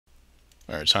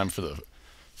Alright, time for the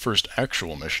first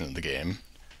actual mission of the game.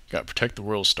 Gotta protect the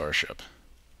world's starship.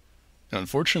 And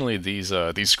unfortunately, these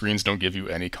screens don't give you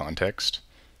any context.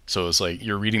 So it's like,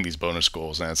 you're reading these bonus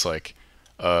goals, and it's like,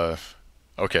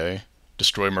 okay,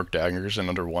 destroy Merc daggers in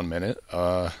under 1 minute?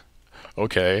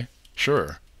 Okay,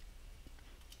 sure.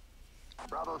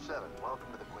 Bravo 7, welcome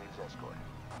to the Queen's escort.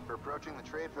 We're approaching the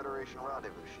Trade Federation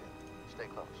rendezvous ship. Stay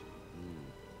close.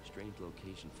 Strange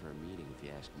location for a meeting, if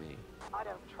you ask me. I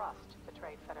don't trust the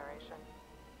Trade Federation.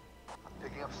 I'm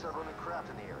picking up several new craft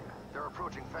in the area. They're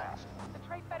approaching fast. The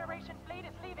Trade Federation fleet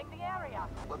is leaving the area.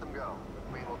 Let them go. The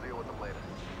Queen will deal with them later.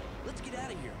 Let's get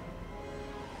out of here.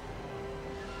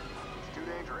 It's too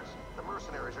dangerous. The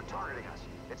mercenaries are targeting us.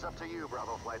 It's up to you,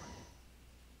 Bravo Flight.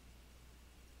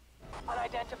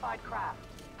 Unidentified craft.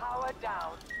 Power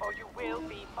down, or you will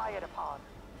be fired upon.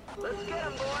 Let's get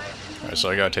them, boys! Alright, so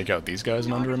I gotta take out these guys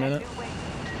in under a minute? You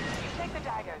take the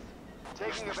daggers.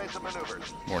 Taking evasive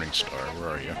maneuvers. Morningstar, where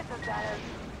are you?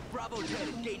 Bravo 10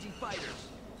 engaging fighters.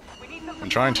 We need some I'm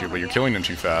trying to, but you're killing them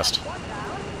too fast. One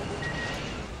down.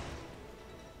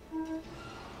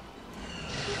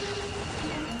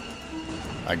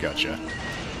 I gotcha.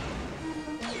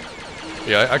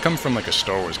 Yeah, I come from like a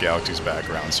Star Wars Galaxies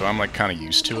background, so I'm like kind of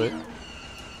used to it.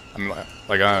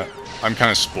 I'm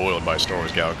kind of spoiled by Star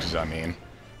Wars Galaxies, I mean.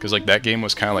 Because like that game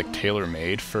was kind of like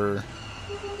tailor-made for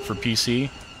PC,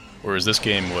 whereas this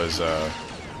game was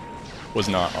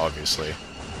not, obviously.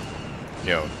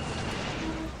 You know,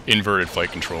 inverted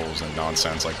flight controls and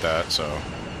nonsense like that, so,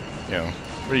 you know,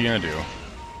 what are you gonna do?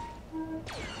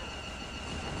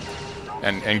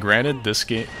 And granted, this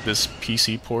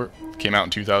PC port came out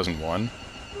in 2001,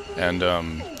 and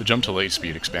the Jump to Light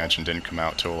Speed expansion didn't come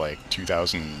out till like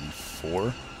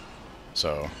 2004,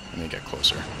 so let me get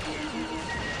closer.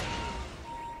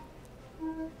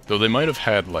 Though they might have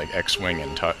had like X-Wing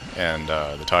and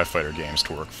the TIE Fighter games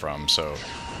to work from, so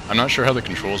I'm not sure how the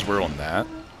controls were on that,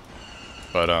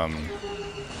 but We're on the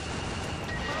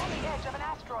edge of an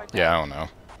asteroid. yeah, I don't know.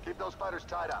 Keep those fighters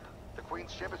tied up. The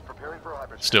Queen's ship is preparing for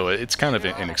hyperspace. Still, it's kind of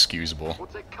inexcusable. We'll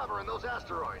take cover in those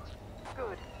asteroids.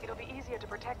 Good. It'll be easier to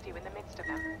protect you in the midst of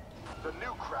them. The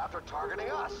new craft are targeting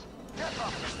us. Get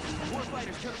them! More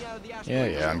fighters coming out of the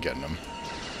asteroid. Yeah, I'm getting them.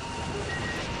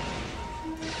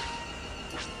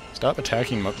 Stop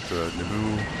attacking the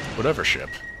Naboo whatever ship,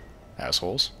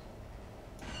 assholes.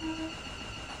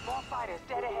 More fighters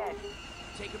dead ahead.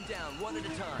 Take them down one at a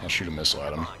time. I'll shoot a missile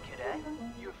at him. Come on, kid.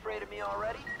 You afraid of me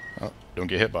already? Oh, don't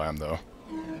get hit by him though.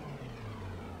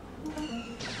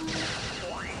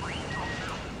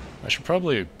 I should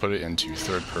probably put it into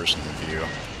third-person view.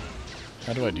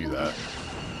 How do I do that?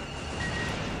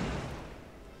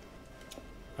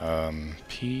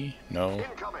 P? No.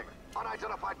 Incoming!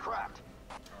 Unidentified craft!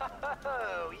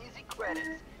 Oh, easy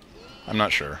credits. I'm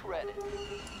not sure. Credits.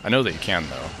 I know that you can,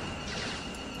 though.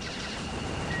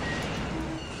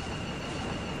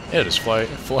 Yeah, just fly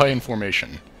in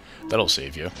formation. That'll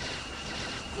save you.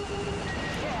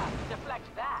 Yeah,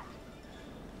 deflect that.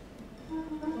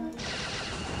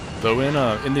 Though in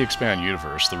the expanded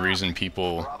universe, the reason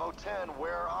people Bravo 10,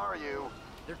 where are you?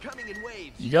 They're coming in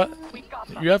waves.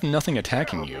 you have nothing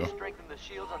attacking you. Strengthen the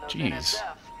shields on those Jeez.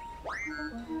 NSFs.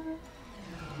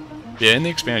 Yeah, in the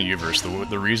expanded universe,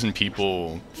 the reason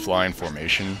people fly in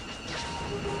formation,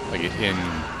 like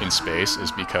in space,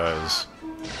 is because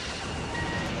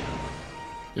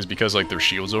like their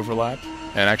shields overlap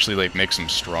and actually like makes them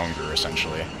stronger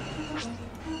essentially,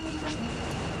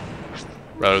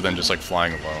 rather than just like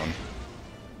flying alone.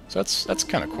 So that's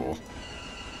kind of cool.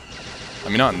 I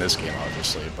mean, not in this game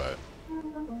obviously, but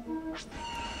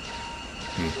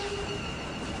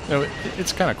you know,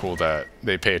 it's kind of cool that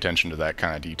they pay attention to that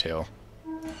kind of detail.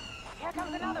 Here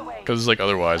comes another wave. Because like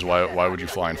otherwise, why would you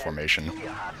fly in formation? Be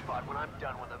a hot spot when I'm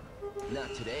done with them.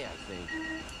 Not today, I think.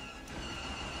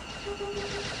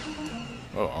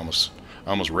 Oh, I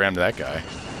almost rammed that guy.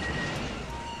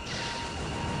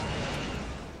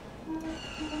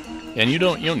 And you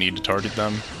don't need to target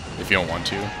them if you don't want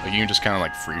to. Like you can just kind of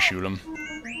like free shoot them.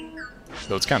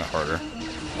 Though it's kind of harder,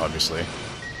 obviously.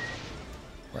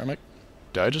 Where am I?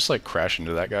 Did I just like crash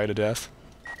into that guy to death?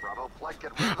 Bravo Flight,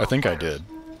 get I think I did.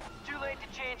 Too late to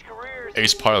change careers.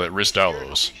 Ace pilot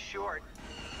Ristalos. Short.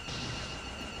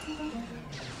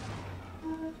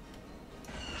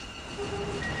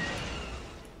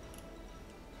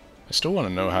 I still want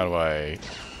to know how to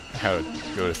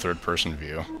go to third-person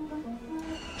view.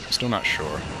 I'm still not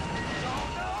sure.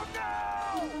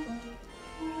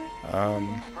 Her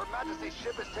Majesty's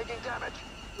ship is taking damage.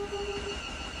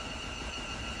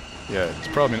 Yeah, it's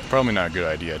probably not a good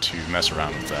idea to mess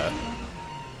around with that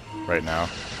right now.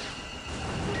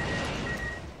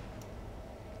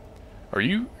 Are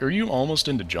you almost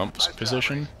into jump Nice job,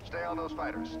 position? Reese. Stay on those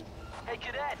fighters. Hey,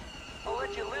 cadet, I'll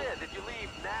let you live if you leave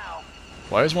now.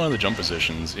 Why is one of the jump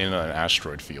positions in an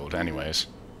asteroid field, anyways?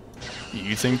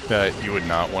 You think that you would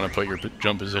not want to put your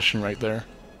jump position right there?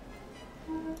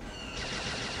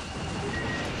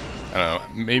 I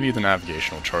don't know, maybe the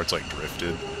navigational chart's like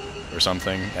drifted or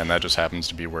something, and that just happens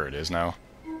to be where it is now.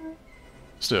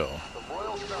 Still. The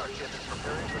Royal Starship is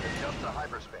preparing for the jump to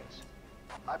hyperspace.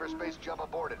 Hyperspace jump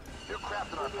aborted. New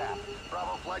craft in our path.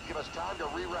 Bravo flight, give us time to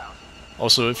reroute.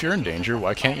 Also, if you're in danger,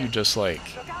 why can't you just like...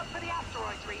 Look out for the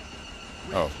asteroids, Reese.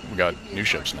 Oh, we got new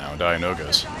ships now,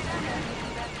 Dianogas.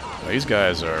 Now, these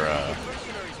guys are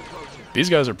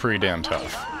pretty damn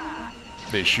tough.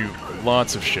 They shoot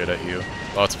lots of shit at you.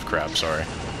 Lots of crap, sorry.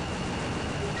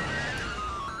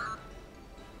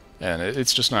 And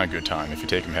it's just not a good time if you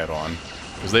take them head on,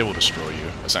 because they will destroy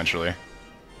you, essentially.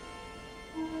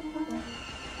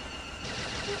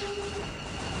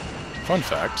 Fun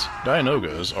fact,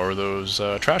 Dianogas are those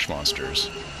trash monsters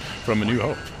from A New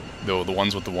Hope. The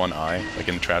ones with the one eye, like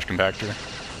in the trash compactor.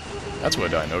 That's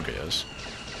what a Dianoga is.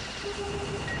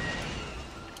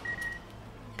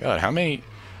 God, how many...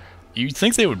 You'd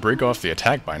think they would break off the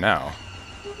attack by now.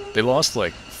 They lost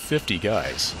like 50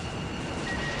 guys.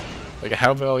 Like,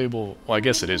 how valuable... Well, I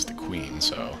guess it is the queen,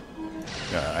 so...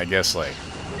 Yeah, I guess, like...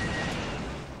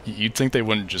 You'd think they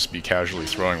wouldn't just be casually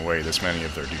throwing away this many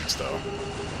of their dudes, though.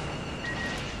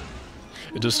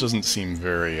 It just doesn't seem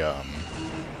very,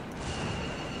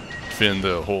 fit in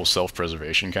the whole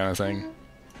self-preservation kind of thing.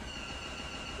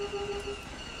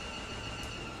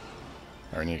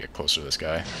 I need to get closer to this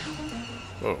guy.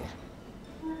 Whoa.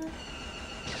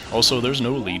 Also, there's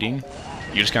no leading.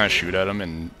 You just kind of shoot at them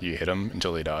and you hit them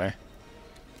until they die.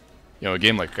 You know, a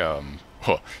game like,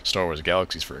 Star Wars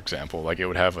Galaxies, for example, like it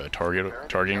would have a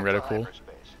targeting reticle.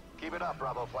 Keep it up,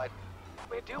 Bravo flight.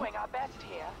 We're doing our best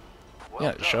here. Well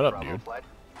Yeah, done, shut up, Bravo dude. Flight.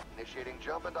 Initiating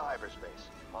jump into hyperspace.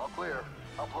 All clear.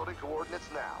 Uploading coordinates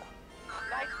now.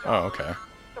 Nice Oh, job. okay.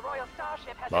 The Royal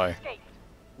Starship has Bye. escaped.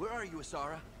 Where are you,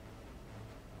 Asara?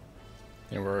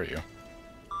 Yeah, where are you?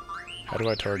 How do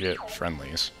I target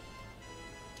friendlies?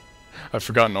 I've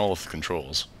forgotten all of the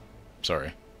controls.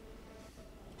 Sorry.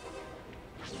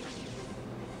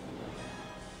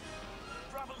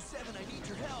 Bravo 7, I need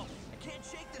your help. I can't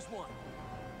shake this one.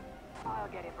 I'll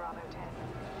get it, Bravo 10.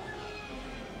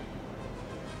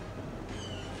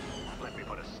 Let me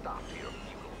put a stop to your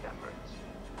futile efforts.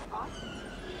 Huh?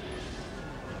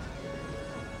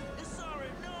 Asara,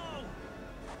 no!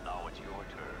 Now it's your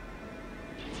turn.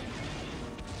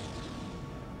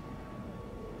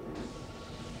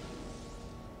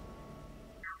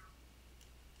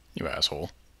 You asshole.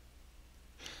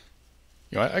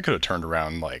 You know, I could have turned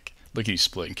around, like,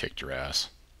 lickety-split and kicked your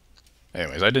ass.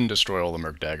 Anyways, I didn't destroy all the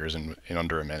Merc Daggers in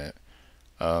under a minute.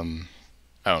 I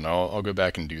don't know, I'll go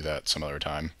back and do that some other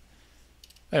time.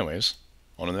 Anyways,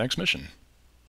 on to the next mission.